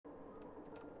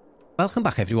Welcome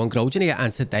back everyone, Grojan here,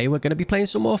 and today we're going to be playing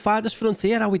some more Farthest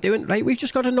Frontier. How we doing? Right, we've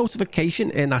just got a notification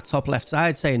in that top left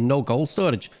side saying no gold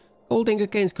storage. Gold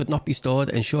ingot gains could not be stored.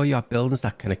 Ensure you have buildings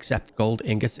that can accept gold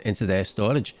ingots into their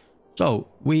storage. So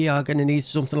we are going to need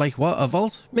something like what? A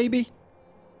vault, maybe?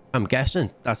 I'm guessing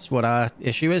that's what our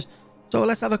issue is. So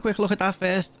let's have a quick look at that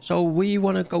first. So we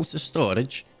want to go to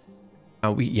storage.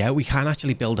 And we can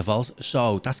actually build a vault.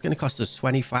 So that's going to cost us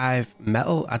 25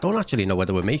 metal. I don't actually know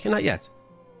whether we're making that yet.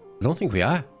 I don't think we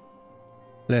are.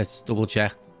 Let's double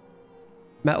check.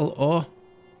 Metal ore.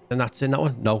 And that's in that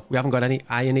one. No, we haven't got any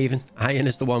iron even. Iron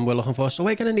is the one we're looking for. So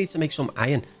we're going to need to make some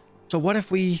iron. So what if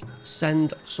we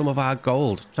send some of our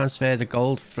gold, transfer the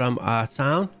gold from our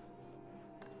town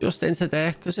just into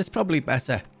there? Because it's probably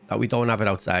better that we don't have it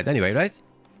outside anyway, right?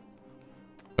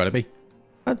 Gotta be.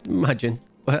 I'd imagine.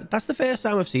 But that's the first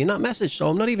time I've seen that message, so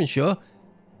I'm not even sure.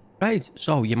 Right,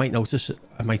 so you might notice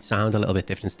I might sound a little bit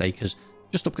different today because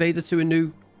just upgraded to a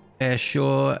new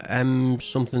Shure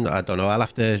something. I don't know. I'll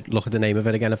have to look at the name of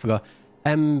it again. I forgot.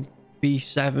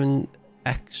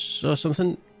 MV7X or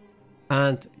something.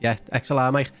 And yeah,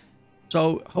 XLR mic.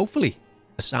 So hopefully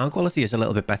the sound quality is a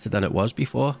little bit better than it was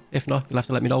before. If not, you'll have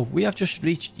to let me know. We have just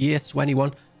reached year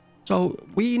 21. So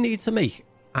we need to make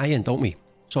iron, don't we?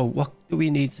 So what do we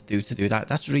need to do that?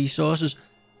 That's resources.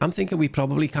 I'm thinking we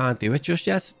probably can't do it just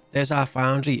yet. There's our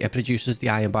foundry. It produces the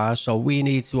iron bars. So we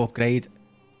need to upgrade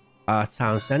our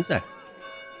town centre.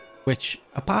 Which,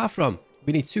 apart from,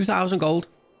 we need 2,000 gold.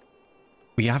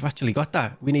 We have actually got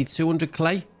that. We need 200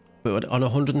 clay. But on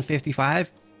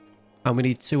 155. And we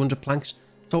need 200 planks.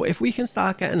 So if we can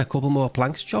start getting a couple more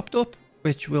planks chopped up.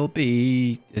 Which will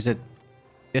be... Is it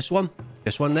this one?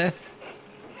 This one there?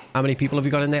 How many people have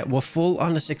we got in there? We're full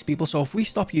on the 6 people. So if we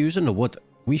stop using the wood,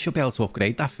 we should be able to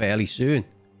upgrade that fairly soon.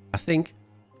 I think.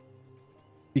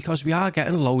 Because we are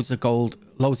getting loads of gold,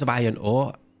 loads of iron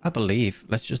ore, I believe.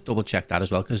 Let's just double check that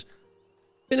as well. Because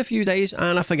it's been a few days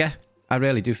and I forget. I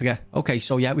really do forget. Okay,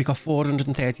 so yeah, we got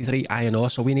 433 iron ore.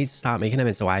 So we need to start making them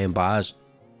into iron bars.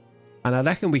 And I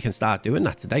reckon we can start doing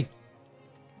that today.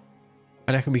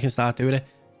 I reckon we can start doing it.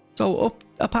 So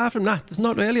apart from that, there's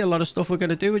not really a lot of stuff we're going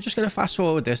to do. We're just going to fast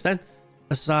forward this then.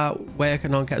 Let's start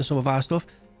working on getting some of our stuff.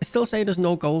 It's still saying there's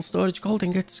no gold storage. Gold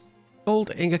ingots.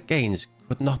 Gold ingot gains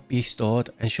could not be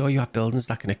stored. Ensure you have buildings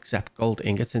that can accept gold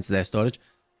ingots into their storage.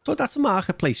 So that's a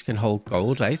marketplace can hold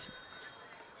gold, right?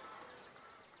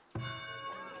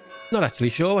 Not actually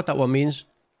sure what that one means.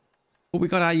 But we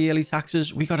got our yearly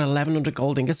taxes. We got 1,100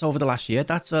 gold ingots over the last year.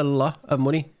 That's a lot of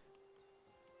money.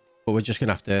 But we're just going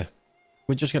to have to...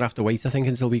 We're just going to have to wait, I think,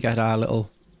 until we get our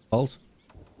little vault.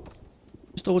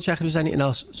 Just double check if there's anything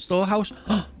else. Storehouse.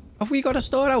 Have we got a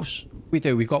storehouse? We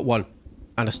do. We've got one.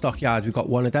 And a stockyard. We've got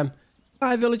one of them.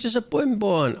 5 villagers have been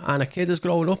born. And a kid has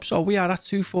grown up. So we are at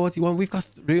 241. We've got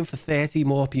room for 30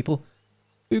 more people.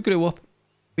 Who grew up?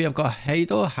 We have got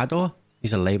Hador.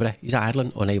 He's a labourer. He's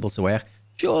idling, unable to work.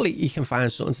 Surely he can find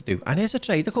something to do. And here's a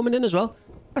trader coming in as well.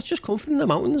 That's just come from the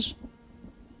mountains.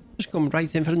 Just come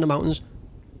right in from the mountains.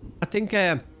 I think,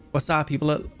 what's our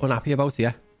people unhappy about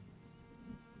here?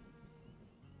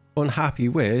 Unhappy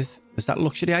with, is that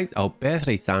luxury item? Oh, birth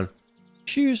rate's down.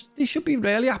 Shoes, they should be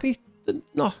really happy. They're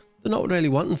not really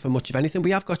wanting for much of anything. We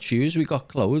have got shoes, we got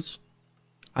clothes.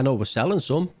 I know we're selling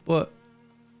some, but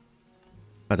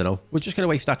I don't know. We're just going to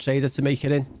wait for that trader to make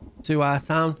it in to our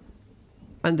town.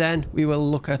 And then we will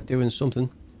look at doing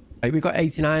something. Right, we've got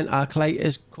 89. Our clay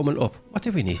is coming up. What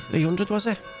did we need? 300, was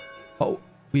it? Oh,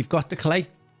 we've got the clay.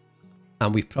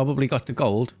 And we've probably got the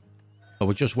gold. But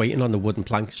we're just waiting on the wooden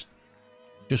planks.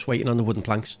 Just waiting on the wooden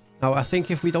planks. Now, I think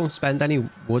if we don't spend any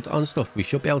wood on stuff, we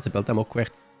should be able to build them up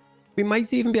quick. We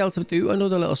might even be able to do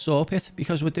another little saw pit.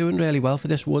 Because we're doing really well for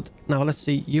this wood. Now, let's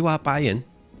see. You are buying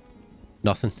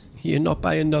nothing. You're not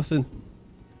buying nothing.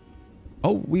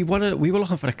 Oh, we were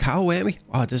looking for a cow, weren't we?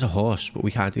 Oh, there's a horse, but we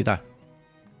can't do that.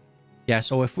 Yeah,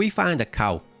 so if we find a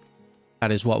cow,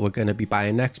 that is what we're going to be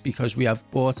buying next, because we have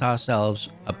bought ourselves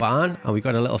a barn and we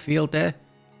got a little field there.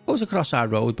 Goes across our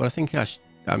road, but I think, I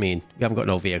mean, we haven't got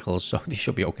no vehicles, so they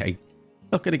should be okay.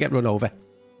 Not going to get run over.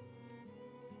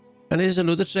 And there's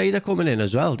another trader coming in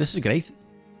as well. This is great.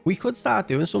 We could start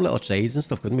doing some little trades and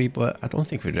stuff, couldn't we? But I don't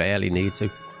think we really need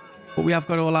to. But we have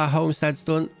got all our homesteads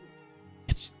done.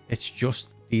 It's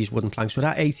just these wooden planks. We're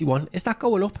at 81. Is that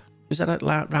going up? Was that at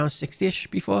around 60-ish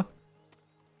before?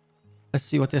 Let's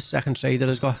see what this second trader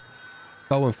has got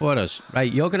going for us.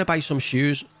 Right, you're going to buy some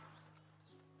shoes.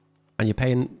 And you're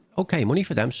paying okay money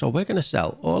for them. So we're going to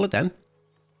sell all of them.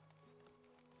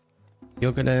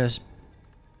 You're going to...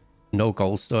 No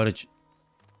gold storage.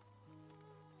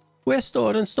 We're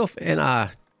storing stuff in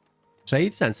our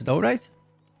trade centre though, right?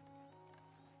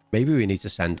 Maybe we need to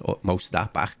send most of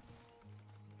that back.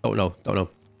 Don't know.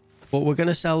 But we're going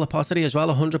to sell the pottery as well.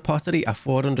 100 pottery at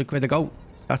 400 quid a go.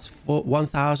 That's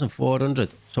 1,400.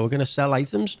 So we're going to sell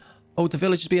items. Oh, the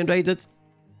village is being raided.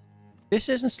 This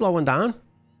isn't slowing down.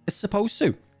 It's supposed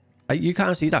to. You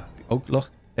can't see that. Oh, look.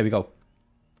 There we go.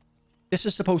 This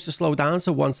is supposed to slow down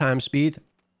to 1 time speed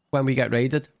when we get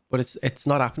raided. But it's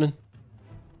not happening.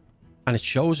 And it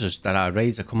shows us that our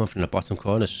raids are coming from the bottom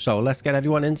corners. So let's get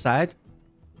everyone inside.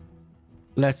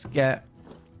 Let's get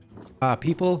our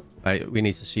people. Right, we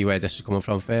need to see where this is coming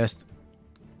from first.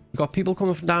 We've got people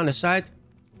coming from down this side.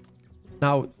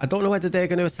 Now, I don't know whether they're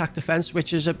going to attack the fence,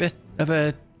 which is a bit of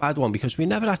a bad one because we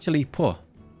never actually put...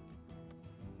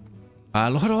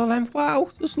 look at all them. Wow,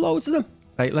 there's loads of them.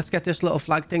 Right, let's get this little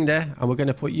flag thing there and we're going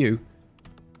to put you... You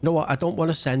know what? I don't want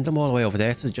to send them all the way over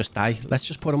there to just die. Let's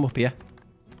just put them up here.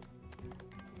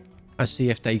 And see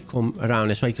if they come around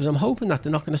this way. Because I'm hoping that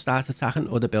they're not going to start attacking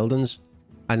other buildings.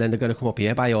 And then they're going to come up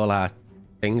here by all our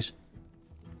things.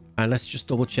 And let's just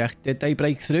double check. Did they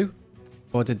break through?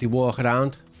 Or did they walk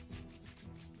around?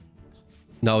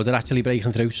 No, they're actually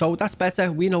breaking through. So that's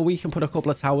better. We know we can put a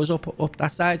couple of towers up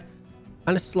that side.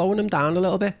 And it's slowing them down a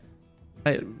little bit.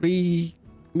 Right,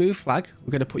 remove flag.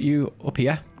 We're going to put you up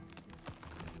here.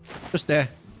 Just there.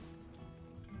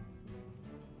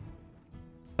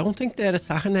 I don't think they're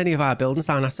attacking any of our buildings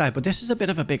down that side. But this is a bit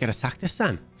of a bigger attack this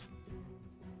time.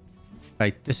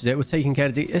 Right, this is it. We're taking care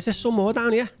of the... Is there some more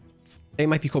down here? They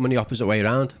might be coming the opposite way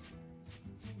around.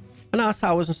 And our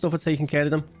towers and stuff are taking care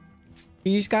of them.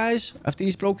 These guys, have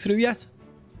these broke through yet?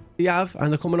 They have,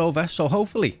 and they're coming over. So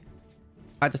hopefully,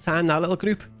 by the time that little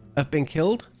group have been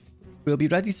killed, we'll be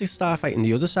ready to start fighting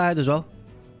the other side as well.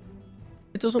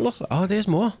 It doesn't look like... Oh, there's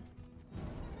more.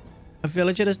 A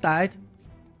villager has died.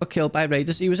 Got killed by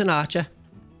raiders. He was an archer.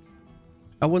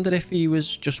 I wonder if he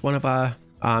was just one of our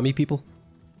army people.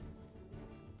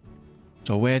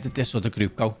 So where did this other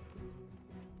group go?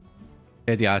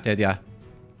 There they are, there they are.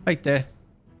 Right there.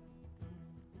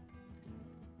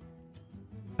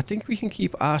 I think we can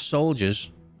keep our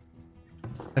soldiers.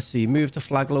 Let's see, move the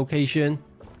flag location.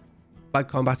 Flag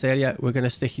combat area. We're going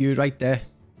to stick you right there.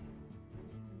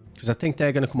 Because I think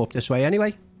they're going to come up this way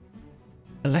anyway.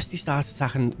 Unless they start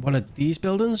attacking one of these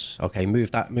buildings. Okay,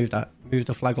 move that, move that. Move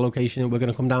the flag location. We're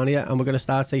going to come down here and we're going to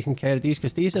start taking care of these.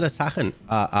 Because these are attacking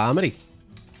our armory.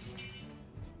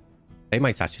 They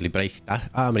might actually break that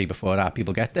armory before our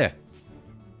people get there.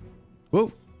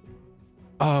 Whoa.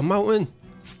 Oh, mountain.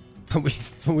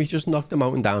 We just knocked the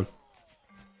mountain down.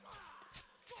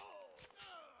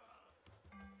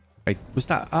 Right, was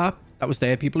that... that was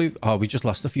their people who... Oh, we just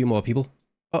lost a few more people.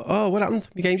 Oh, what happened?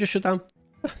 My game just shut down.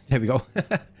 There we go.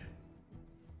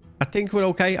 I think we're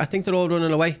okay. I think they're all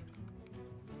running away.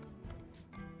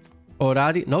 Or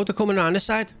are they? No, they're coming around this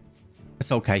side.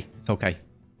 It's okay. It's okay.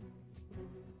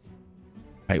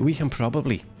 Right, we can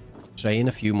probably train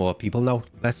a few more people now.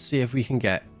 Let's see if we can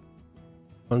get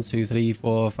 1, 2, 3,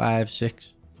 4, 5,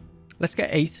 6. Let's get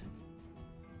 8.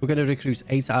 We're going to recruit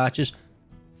 8 archers.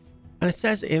 And it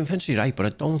says infantry, right? But I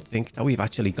don't think that we've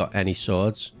actually got any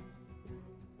swords.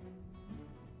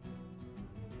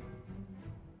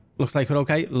 Looks like we're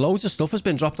okay. Loads of stuff has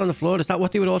been dropped on the floor. Is that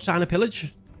what they were all trying to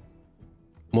pillage?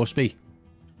 Must be.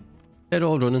 They're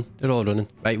all running. They're all running.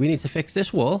 Right, we need to fix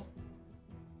this wall.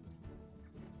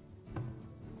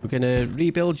 We're going to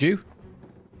rebuild you.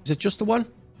 Is it just the one?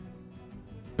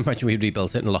 Imagine we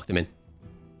rebuilt it and locked them in.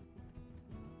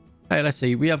 Right, let's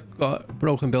see. We have got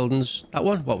broken buildings. That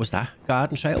one, what was that?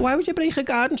 Garden trail. Why would you break a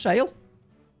garden trail?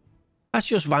 That's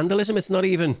just vandalism. It's not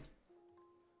even...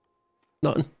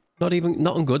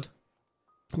 Nothing good.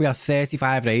 We had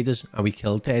 35 raiders and we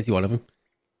killed 31 of them.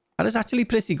 That is actually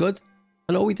pretty good.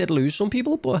 I know we did lose some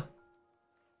people, but...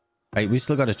 Right, we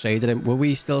still got a trader in. Were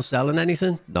we still selling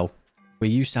anything? No. Were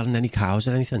you selling any cows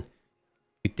or anything?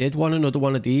 We did want another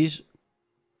one of these.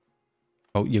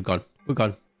 Oh, you're gone. We're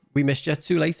gone. We missed you.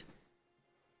 Too late.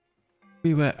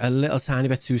 We were a little tiny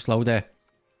bit too slow there.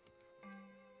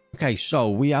 Okay,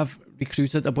 so we have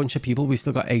recruited a bunch of people. We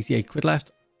still got 88 quid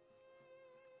left.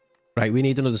 Right, we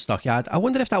need another stockyard. I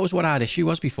wonder if that was what our issue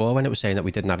was before when it was saying that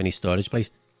we didn't have any storage place.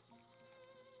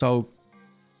 So,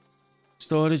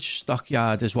 storage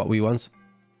stockyard is what we want.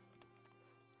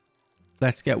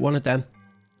 Let's get one of them.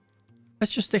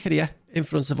 Let's just stick it here in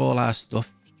front of all our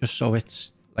stuff. Just so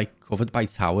it's like covered by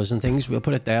towers and things. We'll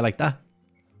put it there like that.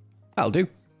 That'll do.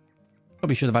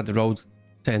 Probably should have had the road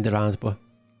turned around, but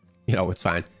you know, it's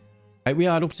fine. Right, we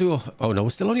are up to... Oh no, we're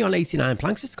still only on 89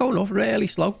 planks. It's going up really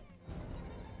slow.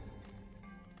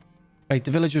 Right, the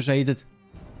village was raided.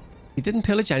 They didn't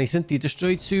pillage anything. They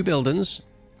destroyed 2 buildings.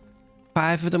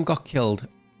 5 of them got killed.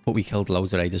 but we killed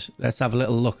loads of raiders. Let's have a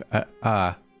little look at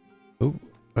our... Oh,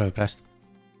 we're pressed.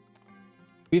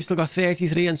 We've still got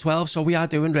 33 and 12, so we are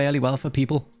doing really well for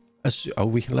people. Oh,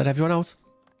 we can let everyone out.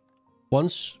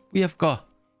 Once we have got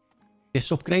this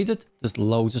upgraded, there's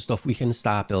loads of stuff we can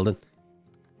start building.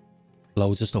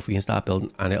 Loads of stuff we can start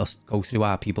building, and it'll go through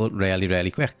our people really,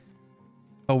 really quick.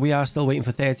 So we are still waiting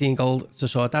for 13 gold to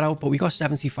sort that out, but we got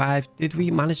 75. Did we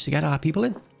manage to get our people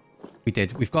in? We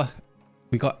did. We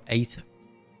got 8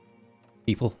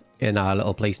 people in our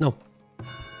little place now.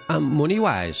 And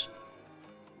money-wise,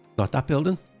 not that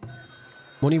building.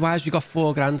 Money-wise, we got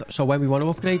 4 grand. So when we want to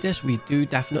upgrade this, we do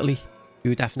definitely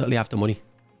have the money.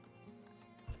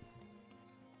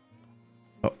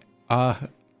 So our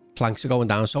planks are going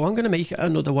down. So I'm going to make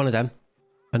another one of them.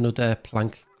 Another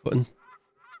plank cutting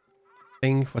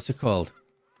thing. What's it called?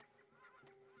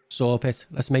 Saw pit.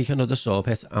 Let's make another saw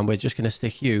pit. And we're just going to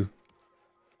stick you.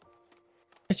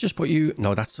 Let's just put you...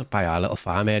 No, that's by our little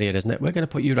farm area, isn't it? We're going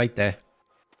to put you right there.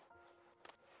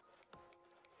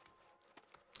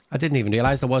 I didn't even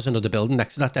realise there was another building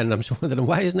next to that then. I'm just wondering,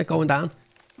 why isn't it going down?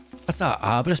 That's our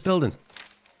arborist building.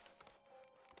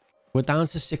 We're down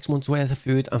to 6 months worth of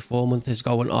food and 4 months is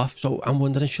going off. So I'm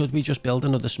wondering, should we just build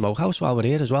another smokehouse while we're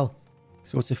here as well?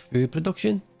 So it's a food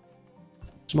production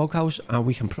smokehouse, and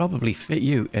we can probably fit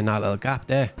you in that little gap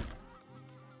there.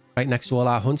 Right next to all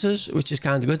our hunters, which is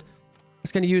kind of good.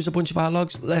 It's going to use a bunch of our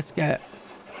logs. Let's get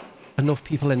enough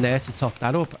people in there to top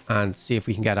that up and see if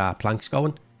we can get our planks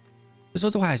going. Because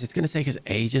otherwise, it's going to take us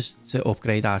ages to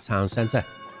upgrade our town centre.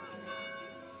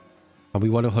 And we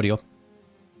want to hurry up.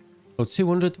 So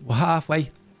 200, we're halfway.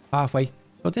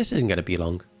 So this isn't going to be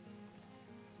long.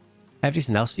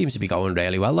 Everything else seems to be going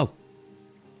really well, though.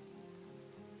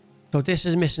 So this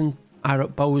is missing our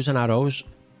bows and arrows,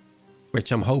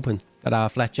 which I'm hoping that our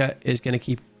Fletcher is going to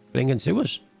keep bringing to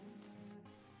us.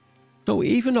 So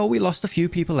even though we lost a few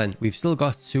people in, we've still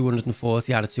got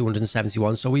 240 out of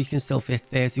 271, so we can still fit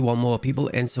 31 more people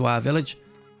into our village.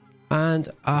 And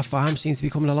our farm seems to be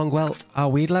coming along well. Our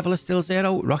weed level is still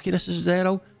 0, rockiness is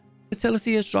 0.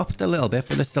 Fertility has dropped a little bit,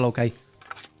 but it's still okay.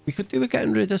 We could do with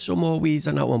getting rid of some more weeds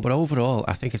on that one, but overall,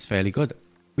 I think it's fairly good.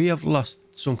 We have lost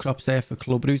some crops there for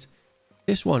clubroot.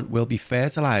 This one will be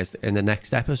fertilised in the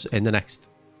next episode, in the next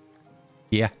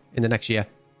year.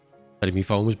 Sorry, my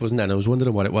phone was buzzing then. I was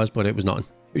wondering what it was, but it was nothing.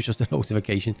 It was just a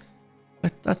notification. I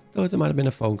thought it might have been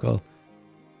a phone call.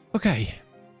 Okay.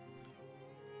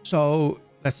 So,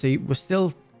 let's see. We're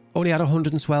still only at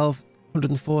 112,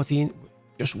 114.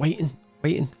 Just waiting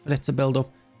for it to build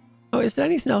up. Oh, is there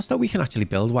anything else that we can actually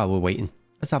build while we're waiting?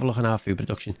 Let's have a look at our food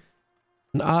production.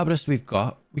 An arborist we've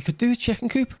got. We could do a chicken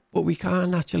coop, but we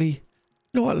can't actually...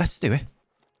 You know what? Let's do it.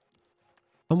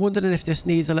 I'm wondering if this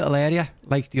needs a little area,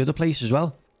 like the other place as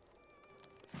well.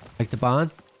 Like the barn.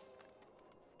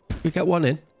 We get one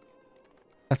in.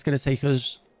 That's going to take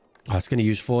us... Oh, it's going to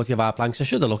use 40 of our planks. I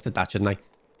should have looked at that, shouldn't I?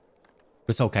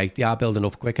 But it's okay. They are building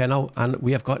up quicker now. And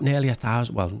we have got nearly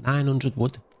 1,000... Well, 900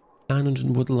 wood.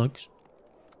 900 wood logs.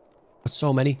 That's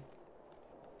so many.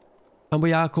 And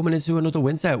we are coming into another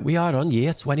winter. We are on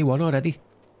year 21 already.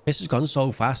 This has gone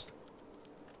so fast.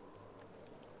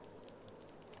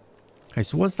 Okay,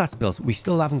 so once that's built, we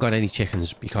still haven't got any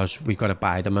chickens because we've got to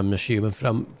buy them, I'm assuming,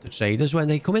 from the traders when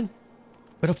they come in.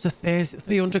 We're up to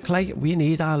 300 clay. We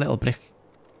need our little brick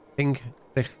thing.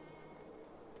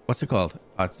 What's it called?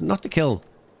 Oh, it's not the kiln.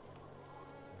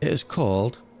 It is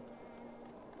called...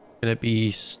 Going to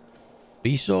be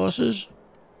resources.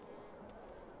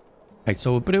 Right,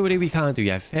 so a brewery we can't do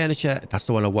yet. Furniture, that's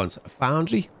the one I want. A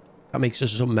foundry, that makes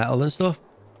us some metal and stuff.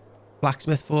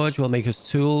 Blacksmith forge will make us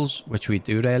tools, which we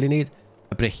do really need.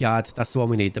 A brickyard, that's the one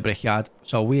we need, the brickyard.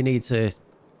 So we need to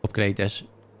upgrade this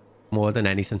more than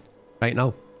anything right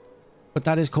now. But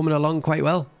that is coming along quite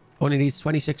well. Only needs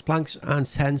 26 planks and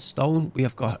 10 stone. We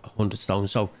have got 100 stone.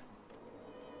 So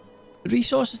the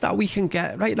resources that we can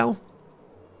get right now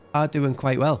are doing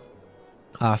quite well.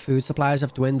 Our food supplies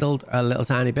have dwindled a little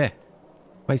tiny bit.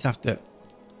 Might have to...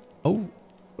 Oh,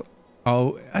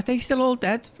 are they still all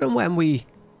dead from when we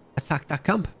attacked that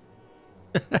camp?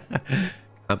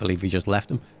 Can't believe we just left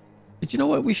them. Did you know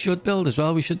what we should build as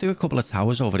well? We should do a couple of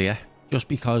towers over here. Just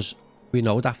because we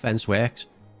know that fence works.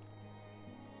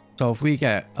 So if we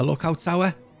get a lookout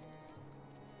tower.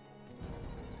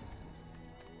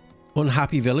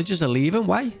 Unhappy villagers are leaving.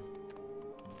 Why?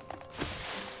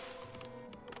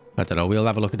 I don't know. We'll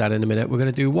have a look at that in a minute. We're going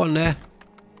to do one there.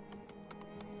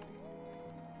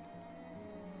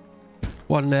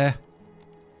 One there.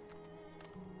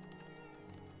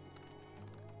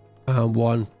 And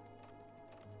one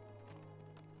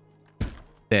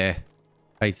there.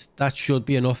 Right, that should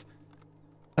be enough.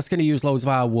 That's going to use loads of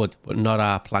our wood, but not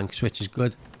our planks, which is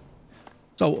good.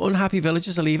 So, unhappy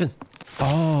villagers are leaving.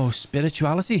 Oh,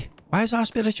 spirituality. Why is our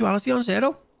spirituality on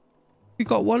 0? We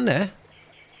got 1 there.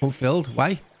 Unfilled.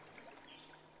 Why?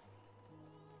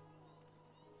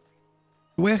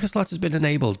 The worker slot has been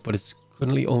enabled, but it's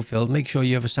currently unfilled. Make sure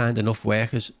you have assigned enough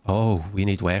workers. Oh, we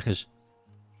need workers.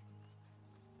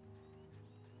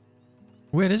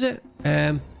 Where is it?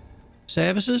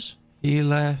 Services.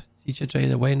 Healer, teacher,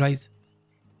 trader, Wainwright.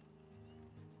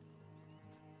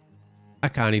 I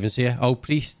can't even see it. Oh,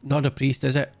 priest. Not a priest,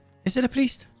 is it? Is it a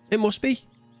priest? It must be.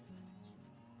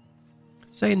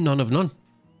 It's saying none of none.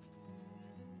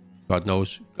 God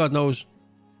knows. God knows.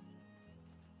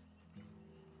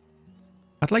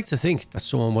 I'd like to think that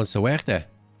someone wants to work there.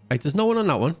 Right, there's no one on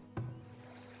that one.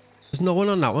 There's no one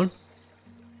on that one.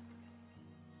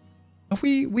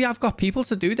 We have got people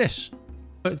to do this.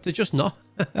 But they're just not.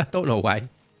 I don't know why.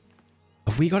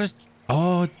 Have we got a...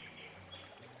 Oh...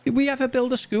 Did we ever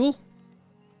build a school?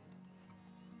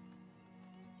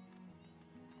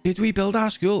 Did we build our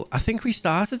school? I think we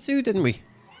started to, didn't we?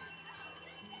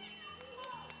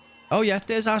 Oh yeah,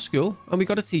 there's our school. And we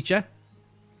got a teacher.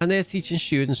 And they're teaching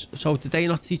students. So did they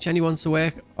not teach anyone to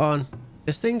work on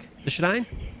this thing? The shrine?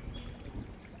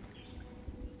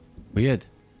 Weird.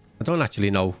 I don't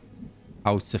actually know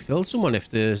how to fill someone if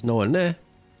there's no one there.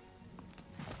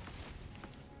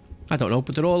 I don't know,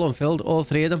 but they're all unfilled. All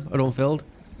 3 of them are unfilled.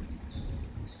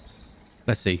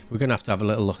 Let's see. We're going to have a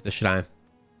little look at the shrine.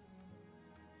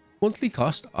 Monthly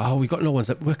cost. Oh, we got no ones.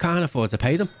 We can't afford to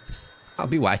pay them. That'll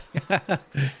be why.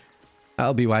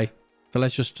 That'll be why. So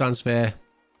let's just transfer a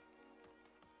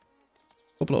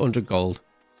couple of 100 gold.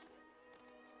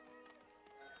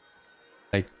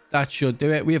 Right, that should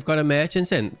do it. We've got a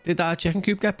merchant in. Did our chicken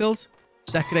coop get built?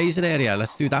 Set grazing area.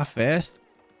 Let's do that first.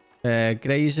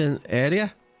 Grazing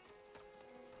area.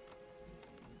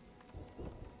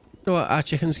 You know what? Our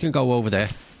chickens can go over there.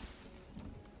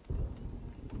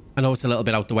 I know it's a little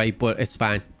bit out the way, but it's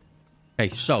fine. Okay,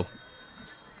 so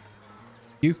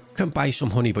you can buy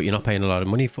some honey, but you're not paying a lot of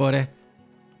money for it.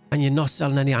 And you're not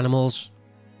selling any animals.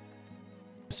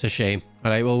 It's a shame.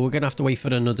 All right, well, we're going to have to wait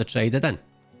for another trader then.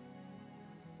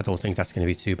 I don't think that's going to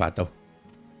be too bad, though.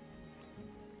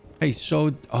 Okay,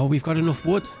 so... Oh, we've got enough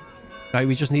wood. Right,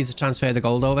 we just need to transfer the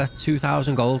gold over.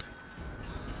 2,000 gold.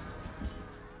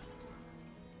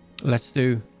 Let's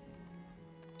do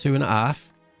 2.5.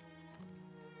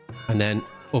 And then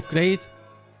upgrade.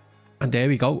 And there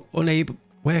we go.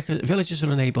 Villagers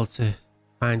are unable to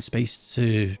find space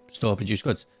to store produce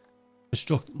goods.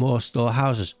 Construct more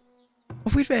storehouses.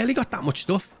 Have we really got that much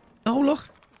stuff? No, look.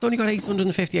 It's only got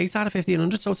 858 out of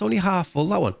 1,500, so it's only half full,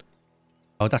 that one.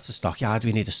 Oh, that's a stockyard.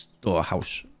 We need a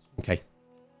storehouse. Okay.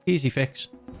 Easy fix.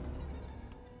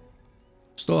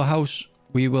 Storehouse.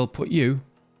 We will put you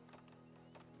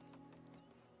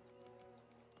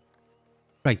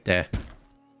right there.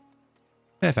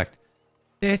 Perfect.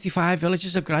 35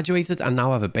 villagers have graduated and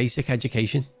now have a basic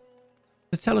education.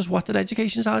 Does it tell us what their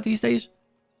educations are these days?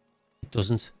 It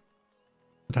doesn't.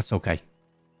 But that's okay.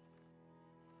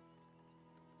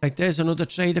 Right, there's another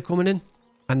trader coming in.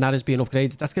 And that is being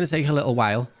upgraded. That's going to take a little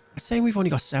while. I'm saying we've only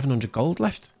got 700 gold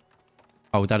left.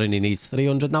 Oh, that only needs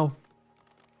 300 now.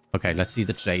 Okay, let's see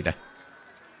the trader.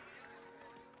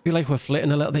 I feel like we're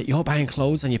flitting a little bit. You're buying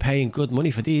clothes and you're paying good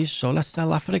money for these. So let's sell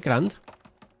that for £1,000.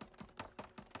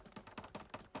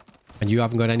 And you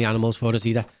haven't got any animals for us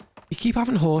either. We keep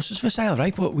having horses for sale,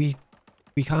 right? But we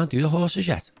can't do the horses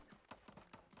yet.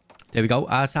 There we go.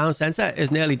 Our town centre is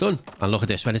nearly done. And look at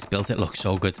this. When it's built, it looks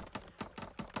so good.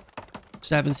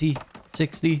 70,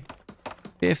 60,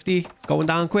 50. It's going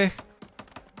down quick.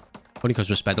 Only because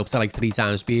we're sped up to like 3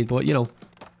 times speed. But, you know.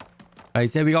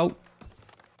 Right, there we go.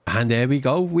 And there we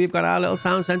go. We've got our little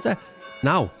town centre.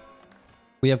 Now,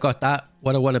 we have got that.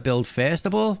 What I want to build first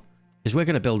of all is we're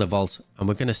going to build a vault. And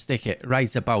we're going to stick it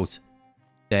right about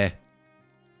there.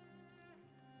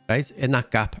 Right, in that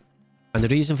gap. And the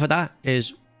reason for that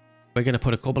is we're going to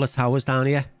put a couple of towers down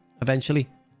here eventually.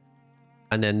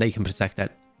 And then they can protect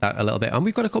that a little bit. And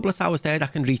we've got a couple of towers there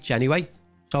that can reach anyway.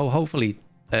 So hopefully,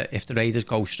 if the raiders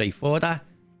go straight for that,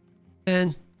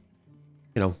 then,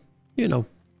 you know.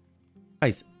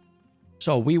 Right.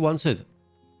 So we wanted...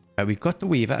 we've got the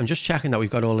weaver. I'm just checking that we've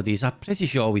got all of these. I'm pretty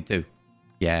sure we do.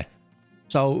 Yeah.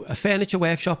 So a furniture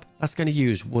workshop, that's going to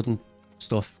use wooden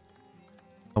stuff.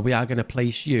 And we are going to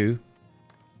place you...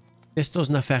 This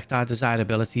doesn't affect our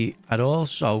desirability at all.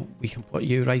 So we can put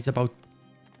you right about...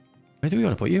 Where do we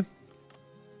want to put you?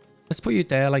 Let's put you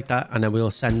there like that. And then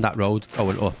we'll send that road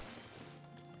going up.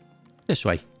 This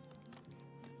way.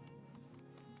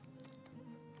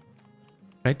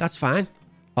 Right, that's fine.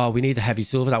 Oh, we need a heavy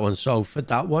tool for that one. So for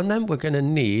that one then, we're going to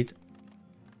need...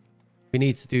 We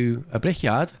need to do a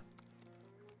brickyard.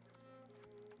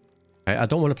 Right, I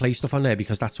don't want to place stuff on there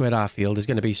because that's where our field is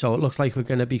going to be. So it looks like we're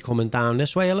going to be coming down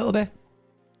this way a little bit.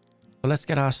 So let's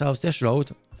get ourselves this road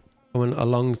going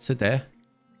along to there.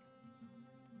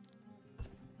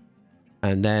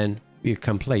 And then we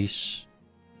can place...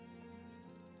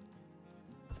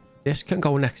 This can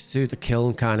go next to the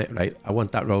kiln, can't it? Right, I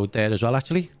want that road there as well,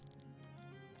 actually.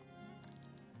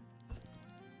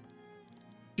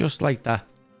 Just like that.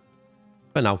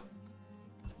 For now.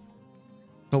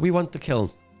 So we want the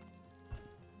kiln.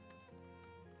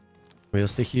 We'll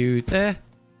stick you there.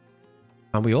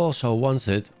 And we also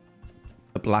wanted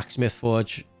a blacksmith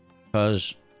forge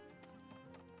because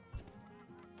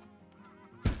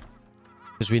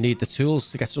we need the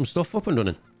tools to get some stuff up and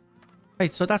running.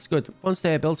 Right, so that's good. Once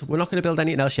they're built, we're not going to build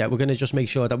anything else yet. We're going to just make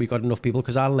sure that we got enough people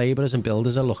because our labourers and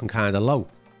builders are looking kind of low.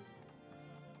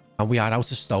 And we are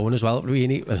out of stone as well. We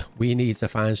need to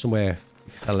find somewhere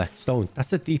to collect stone.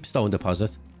 That's a deep stone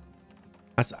deposit.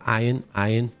 That's iron,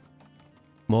 iron.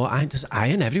 More iron. There's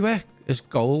iron everywhere. There's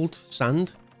gold,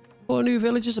 sand. 4 new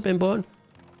villages have been born.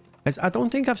 I don't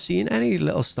think I've seen any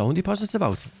little stone deposits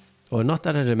about. Or not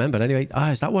that I remember anyway. Ah,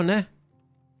 is that one there?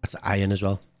 That's iron as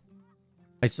well.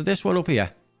 Right, so this one up here.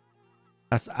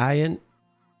 That's iron.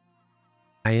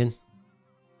 Iron.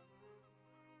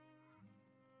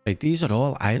 Right, these are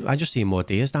all iron. I just see more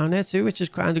deers down there too, which is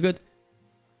kind of good.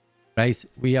 Right,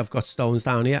 we have got stones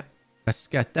down here. Let's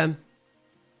get them.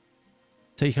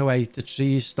 Take away the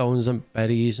trees, stones and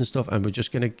berries and stuff. And we're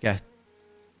just going to get...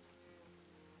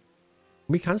 Can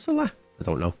we cancel that? I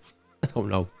don't know. I don't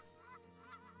know.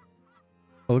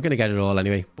 Well, we're going to get it all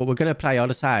anyway. But we're going to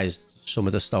prioritise some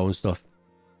of the stone stuff.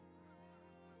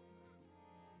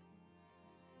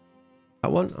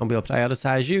 That one. And we'll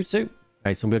prioritise you too.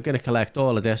 Right, so we're going to collect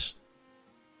all of this.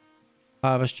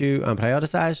 Harvest you and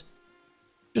prioritise.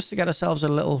 Just to get ourselves a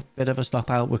little bit of a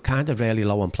stockpile. We're kind of really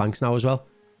low on planks now as well.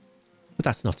 But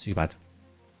that's not too bad.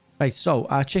 Right, so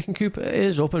our chicken coop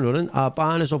is up and running. Our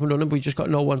barn is up and running. We just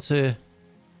got no one to...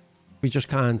 We just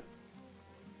can't...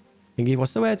 Thingy,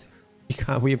 what's the word?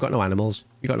 We've got no animals.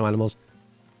 We've got no animals.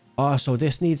 Oh, so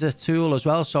this needs a tool as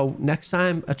well. So next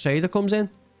time a trader comes in...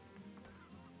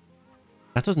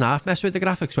 That doesn't half mess with the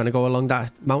graphics when I go along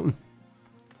that mountain.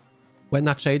 When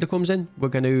that trader comes in, we're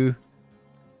going to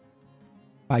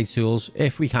buy tools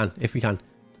if we can. If we can.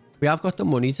 We have got the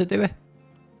money to do it.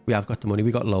 We have got the money.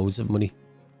 We got loads of money.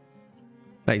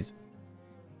 Right.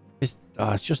 It's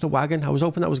just a wagon. I was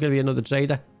hoping that was going to be another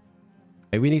trader.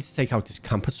 Right, we need to take out this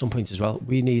camp at some point as well.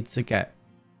 We need to get...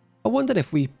 I wonder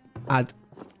if we had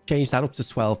changed that up to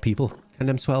 12 people. Can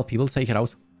them 12 people take it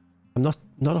out? I'm not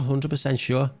 100%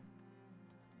 sure.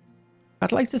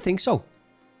 I'd like to think so.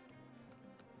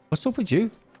 What's up with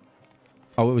you?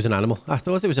 Oh, it was an animal. I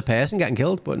thought it was a person getting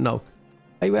killed, but no.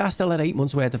 Hey, we are still at 8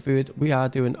 months worth of food. We are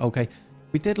doing okay.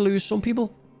 We did lose some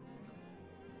people.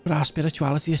 But our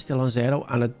spirituality is still on 0.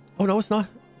 And oh, no, it's not.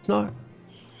 It's not.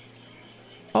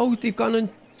 Oh, they've gone and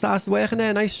started working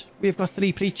there. Nice. We've got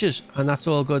 3 preachers, and that's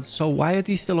all good. So why are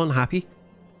they still unhappy?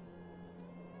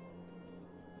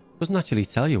 Doesn't actually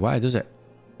tell you why, does it?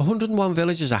 101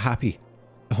 villagers are happy.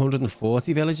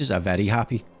 140 villagers are very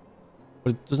happy.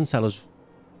 But it doesn't tell us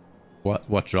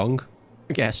what's wrong,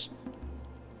 I guess.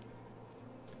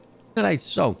 Alright,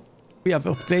 so we have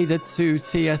upgraded to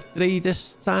tier 3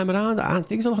 this time around, and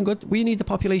things are looking good. We need the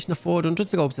population of 400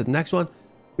 to go up to the next one.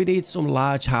 We need some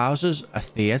large houses, a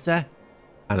theatre,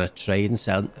 and a trading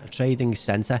centre. A trading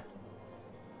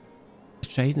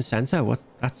centre? What?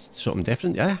 That's something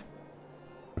different, yeah?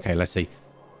 Okay, let's see.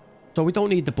 So we don't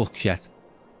need the books yet.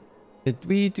 Did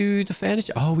we do the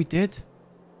furniture? Oh, we did.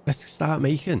 Let's start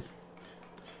making.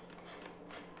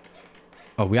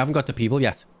 Oh, we haven't got the people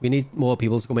yet. We need more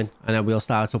people to come in, and then we'll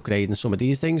start upgrading some of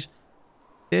these things.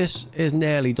 This is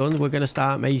nearly done. We're going to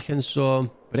start making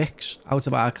some bricks out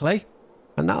of our clay,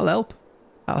 and that'll help.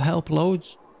 That'll help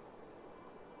loads.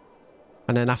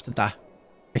 And then after that,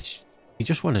 we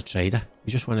just want a trader.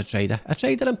 We just want a trader. A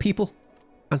trader and people,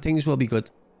 and things will be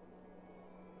good.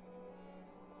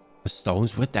 The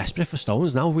stones. We're desperate for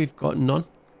stones now. We've got none.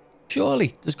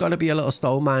 Surely there's got to be a little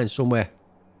stone mine somewhere.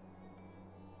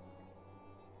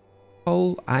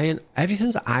 Coal, iron.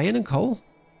 Everything's iron and coal.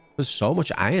 There's so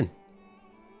much iron.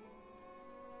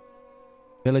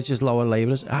 Villages low on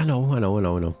labourers. I know.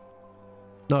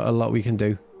 Not a lot we can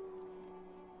do.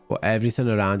 But everything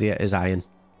around here is iron.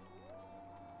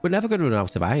 We're never going to run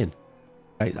out of iron.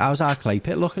 Right, how's our clay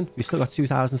pit looking? We've still got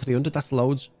 2,300. That's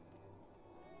loads.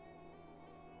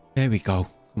 There we go.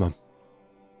 Come on.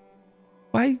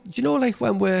 Why? Do you know, like,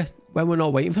 when we're when we're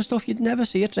not waiting for stuff, you'd never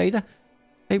see a trader.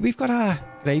 Hey, we've got our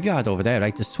graveyard over there,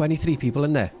 right? There's 23 people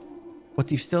in there. But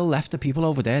they've still left the people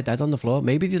over there dead on the floor.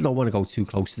 Maybe they don't want to go too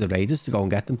close to the raiders to go and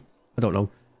get them. I don't know.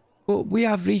 But we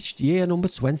have reached year number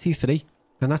 23.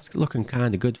 And that's looking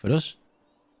kind of good for us.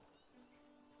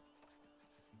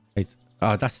 Right.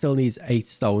 Oh, that still needs 8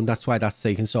 stone. That's why that's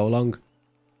taking so long.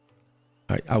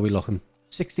 Right, how are we looking?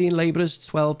 16 labourers,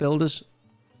 12 builders.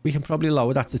 We can probably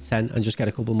lower that to 10 and just get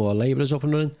a couple more labourers up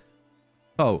and running.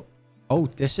 Oh,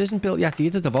 this isn't built yet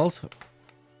either, the vault.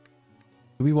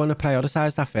 Do we want to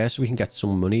prioritise that first so we can get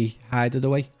some money hidden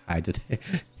away?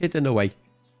 Hidden away.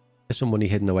 There's some money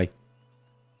hidden away.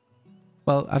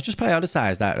 Well, I've just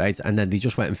prioritised that, right? And then they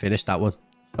just went and finished that one.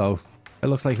 So, it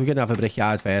looks like we're going to have a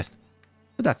brickyard first.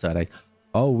 But that's alright.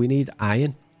 Oh, we need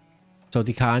iron. So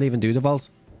they can't even do the vault.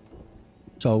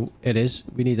 So, it is.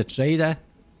 We need a trader.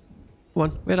 Come on,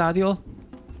 where are they all?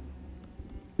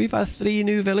 We've had 3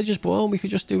 new villagers born. We could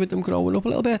just do with them growing up a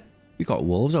little bit. We've got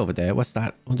wolves over there. What's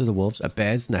that? Under the wolves? A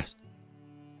bird's nest.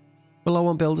 We're low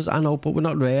on builders, I know, but we're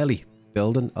not really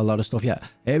building a lot of stuff yet.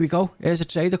 Here we go. Here's a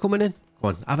trader coming in.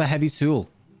 Come on, have a heavy tool.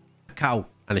 A cow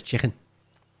and a chicken.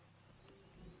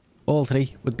 All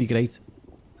 3 would be great.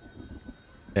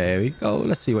 There we go.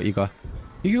 Let's see what you got.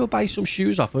 You will buy some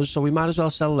shoes off us, so we might as well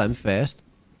sell them first.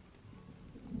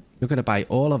 You're going to buy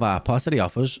all of our pottery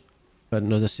off us for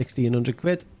another 1,600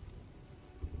 quid.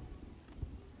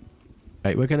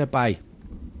 Right, we're going to buy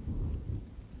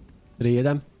 3 of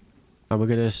them. And we're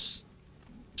going to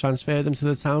transfer them to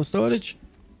the town storage.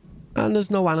 And there's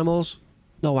no animals.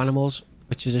 No animals,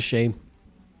 which is a shame.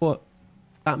 But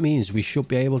that means we should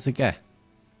be able to get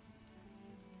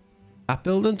that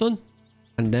building done.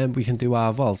 And then we can do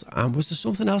our vault. And was there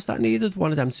something else that needed one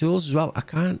of them tools as well? I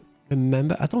can't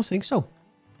remember. I don't think so.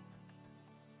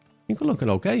 I think we're looking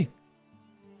okay.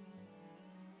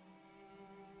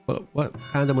 But what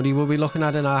kind of money were we looking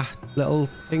at in our little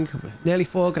thing? Nearly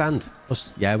 4 grand.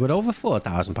 Plus, yeah, we're over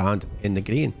 £4,000 in the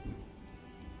green.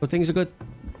 But things are good.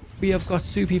 We have got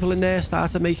 2 people in there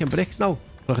started making bricks now.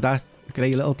 Look at that.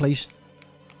 Great little place.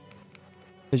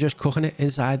 They're just cooking it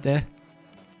inside there.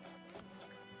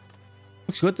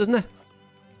 Looks good, doesn't it?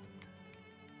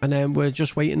 And then we're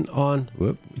just waiting on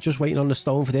the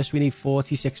stone for this. We need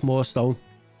 46 more stone.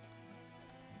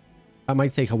 That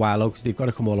might take a while though, because they've got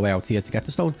to come all the way out here to get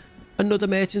the stone. Another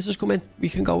merchant has come in. We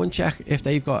can go and check if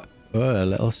they've got a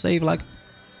little save lag.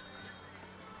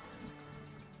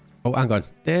 Oh, hang on.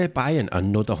 They're buying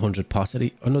another 100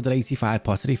 pottery, another 85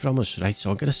 pottery from us, right?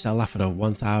 So I'm going to sell that for a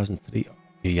 1,003.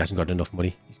 He hasn't got enough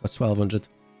money. He's got 1,200.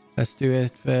 Let's do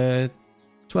it for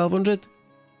 1,200.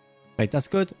 Right, that's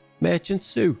good. Merchant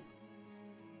 2.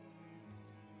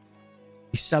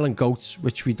 He's selling goats,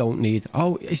 which we don't need.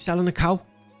 Oh, he's selling a cow.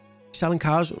 He's selling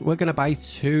cows. We're going to buy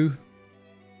 2.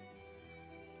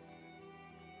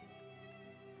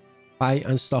 Buy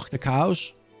and stock the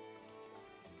cows.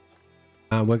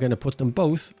 And we're going to put them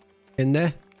both in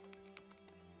there.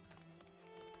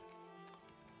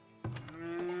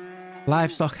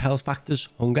 Livestock, health factors,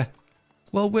 hunger.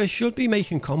 Well, we should be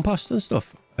making compost and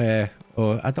stuff.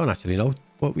 Or I don't actually know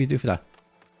what we do for that.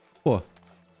 But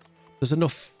there's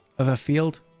enough of a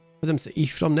field for them to eat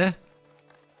from there.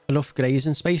 Enough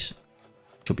grazing space.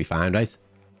 Should be fine, right?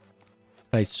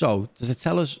 Right, so does it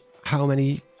tell us how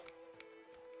many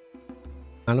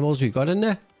animals we've got in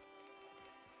there?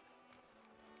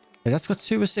 Yeah, that's got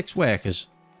 2 of 6 workers.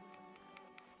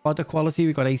 Fodder quality,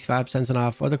 we've got 85% in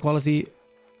our fodder quality.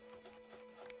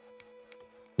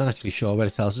 Not actually sure where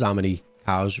it tells us how many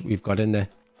cows we've got in there.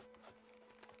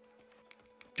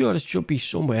 Sure, it should be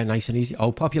somewhere nice and easy.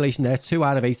 Oh, population there, 2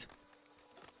 out of 8. So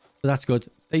that's good.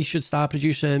 They should start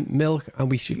producing milk, and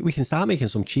we can start making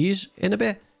some cheese in a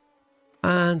bit.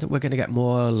 And we're going to get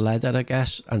more leather, I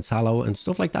guess, and tallow and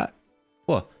stuff like that.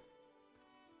 But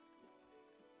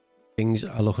things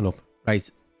are looking up. Right.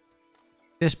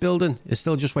 This building is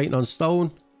still just waiting on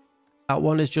stone. That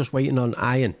one is just waiting on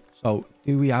iron. So,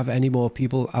 do we have any more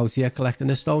people out here collecting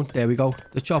this stone? There we go.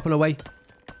 They're chopping away.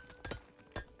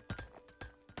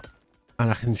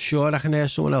 And I'm sure I can hear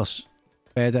someone else.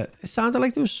 It sounded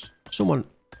like there was someone.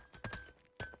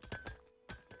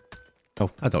 Oh,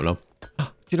 I don't know. Do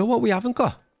you know what we haven't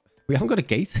got? We haven't got a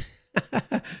gate.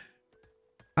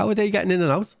 How are they getting in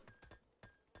and out?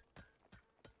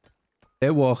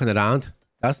 They're walking around.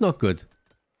 That's not good.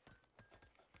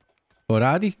 Or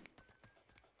are they?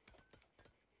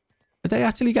 Are they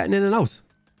actually getting in and out?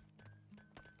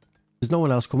 There's no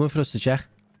one else coming for us to check.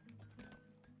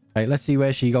 Right, let's see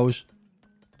where she goes.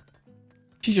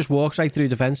 She just walks right through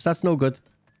the fence. That's no good.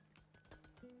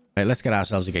 Right, let's get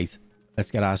ourselves a gate. Let's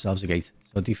get ourselves a gate.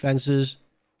 So defenses.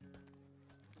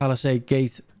 palisade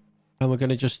gate, and we're going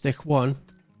to just stick one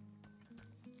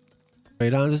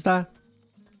right around as that.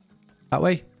 That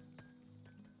way.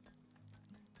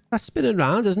 That's spinning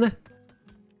round, isn't it?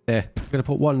 There. We're going to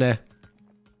put one there.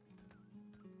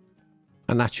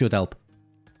 And that should help.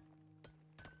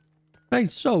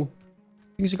 Right, so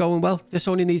things are going well. This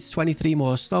only needs 23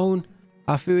 more stone.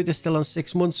 Our food is still on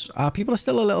 6 months. Our people are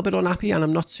still a little bit unhappy, and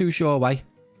I'm not too sure why.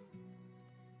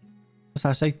 As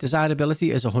I say,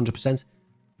 desirability is 100%.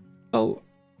 So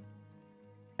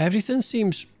everything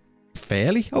seems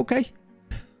fairly okay.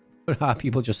 But our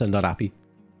people just are not happy.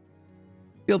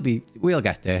 We'll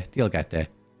get there. They'll get there.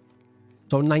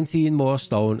 So 19 more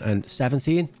stone and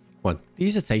 17. Come on.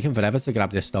 These are taking forever to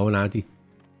grab this stone, aren't they?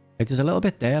 Right, there's a little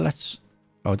bit there. Let's...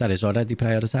 Oh, that is already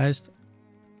prioritized.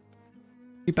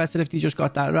 Be better if they just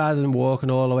got that rather than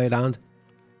walking all the way around.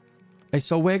 Right,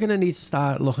 so we're going to need to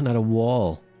start looking at a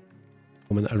wall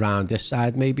coming around this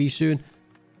side maybe soon.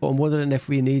 But I'm wondering if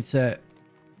we need to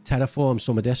terraform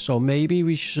some of this. So maybe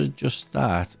we should just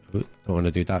start... Oh, don't want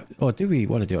to do that. Or do we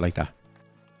want to do it like that?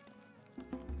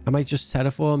 I might just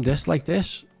terraform this like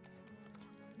this.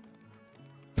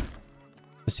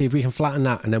 Let's see if we can flatten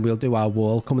that, and then we'll do our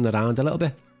wall coming around a little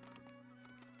bit.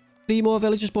 3 more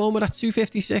villagers born. We're at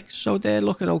 256, so they're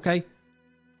looking okay.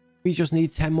 We just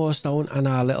need 10 more stone, and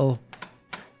our little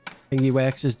thingy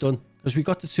works is done. Because we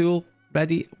got the tool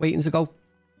ready, waiting to go.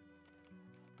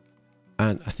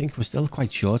 And I think we're still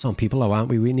quite short on people, though, aren't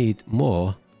we? We need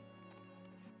more.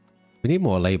 We need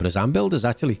more labourers and builders,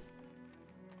 actually.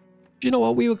 Do you know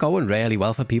what? We were going really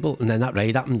well for people, and then that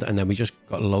raid happened, and then we just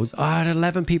got loads. Ah,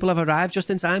 11 people have arrived just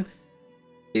in time.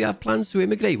 Do you have plans to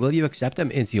immigrate? Will you accept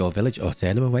them into your village or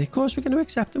turn them away? Of course we're going to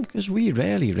accept them, because we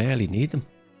really, really need them.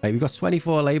 Right, we've got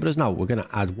 24 labourers now. We're going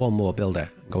to add 1 more builder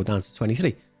and go down to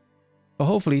 23. So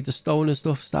hopefully the stone and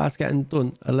stuff starts getting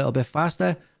done a little bit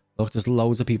faster. Look, there's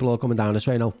loads of people all coming down this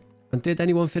way now. And did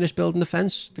anyone finish building the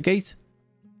fence, the gate?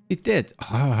 It did.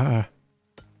 But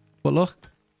look,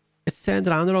 it's turned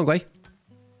around the wrong way.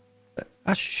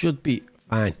 That should be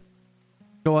fine.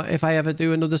 You know what? If I ever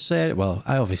do another series... Well,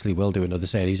 I obviously will do another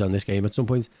series on this game at some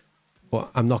point.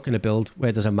 But I'm not going to build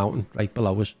where there's a mountain right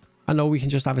below us. I know we can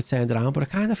just have it turned around, but I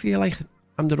kind of feel like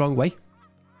I'm the wrong way.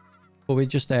 But we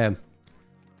just... yeah,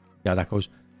 that goes.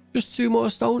 Just 2 more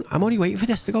stone. I'm only waiting for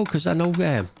this to go because I know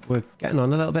we're getting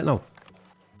on a little bit now.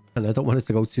 And I don't want it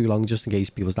to go too long just in case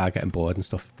people start getting bored and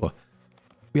stuff. But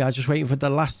we are just waiting for the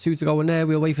last 2 to go in there.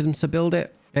 We'll wait for them to build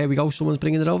it. There we go. Someone's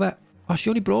bringing it over. Oh, she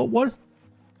only brought 1.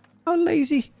 How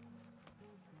lazy.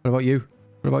 What about you?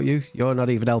 What about you? You're not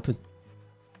even helping.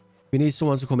 We need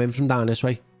someone to come in from down this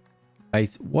way.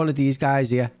 Right. One of these guys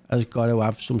here has got to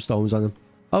have some stones on them.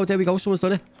 Oh, there we go. Someone's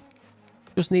done it.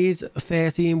 Just needs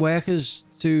 13 workers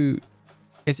to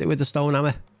hit it with the stone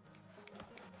hammer.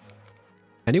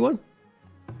 Anyone?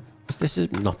 This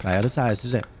is not prioritized,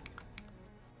 is it?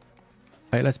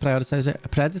 Right, let's prioritize it. A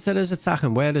predator is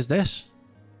attacking. Where is this?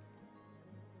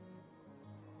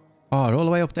 Oh, all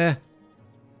the way up there.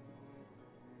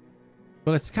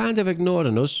 Well, it's kind of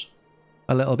ignoring us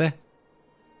a little bit.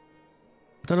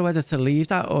 I don't know whether to leave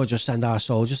that or just send our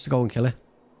soldiers to go and kill it.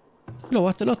 You know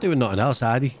what? They're not doing nothing else,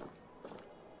 are they?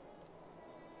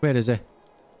 Where is it?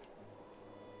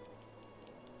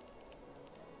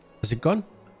 Has it gone?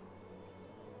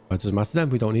 Oh, it doesn't matter then.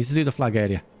 We don't need to do the flag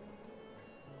area.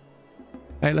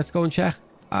 Right, let's go and check.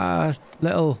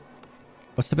 Little...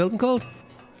 What's the building called?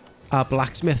 Our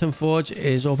blacksmith and forge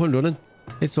is up and running.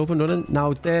 It's up and running.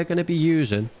 Now, they're going to be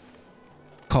using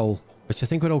coal, which I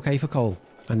think we're okay for coal.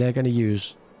 And they're going to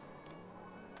use...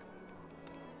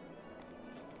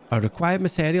 Our required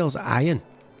materials, iron.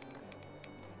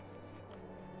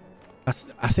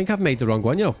 I think I've made the wrong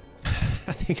one, you know.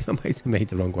 I think I might have made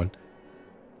the wrong one.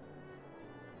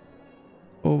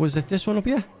 Or was it this one up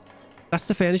here? That's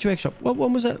the furniture workshop. What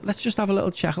one was it? Let's just have a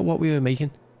little check at what we were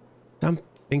making. I'm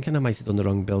thinking I might have done the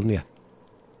wrong building here.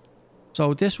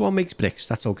 So this one makes bricks.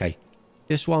 That's okay.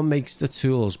 This one makes the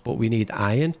tools, but we need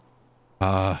iron.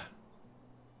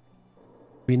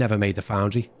 We never made the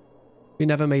foundry. We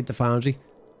never made the foundry.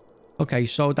 Okay,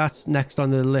 so that's next on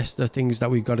the list of things that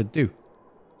we've got to do.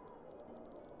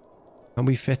 Can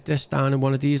we fit this down in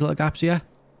one of these little gaps here?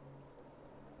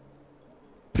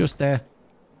 Just there.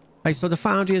 Right, so the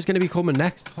foundry is going to be coming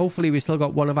next. Hopefully we still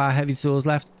got one of our heavy tools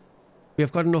left. We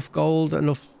have got enough gold,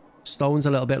 enough stones, a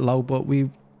little bit low, but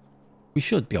we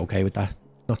should be okay with that.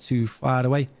 Not too far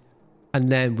away.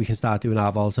 And then we can start doing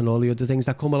our vaults and all the other things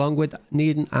that come along with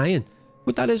needing iron.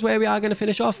 But that is where we are going to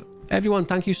finish off. Everyone,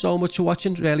 thank you so much for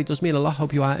watching. It really does mean a lot.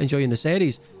 Hope you are enjoying the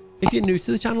series. If you're new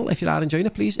to the channel, if you are enjoying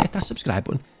it, please hit that subscribe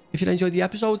button. If you enjoyed the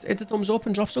episodes, hit the thumbs up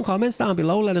and drop some comments down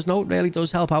below. Let us know. It really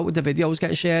does help out with the videos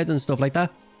getting shared and stuff like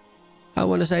that. I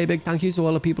want to say a big thank you to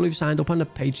all the people who've signed up on the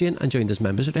Patreon and joined as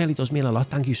members. It really does mean a lot.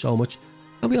 Thank you so much.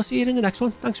 And we'll see you in the next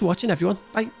one. Thanks for watching, everyone.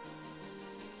 Bye.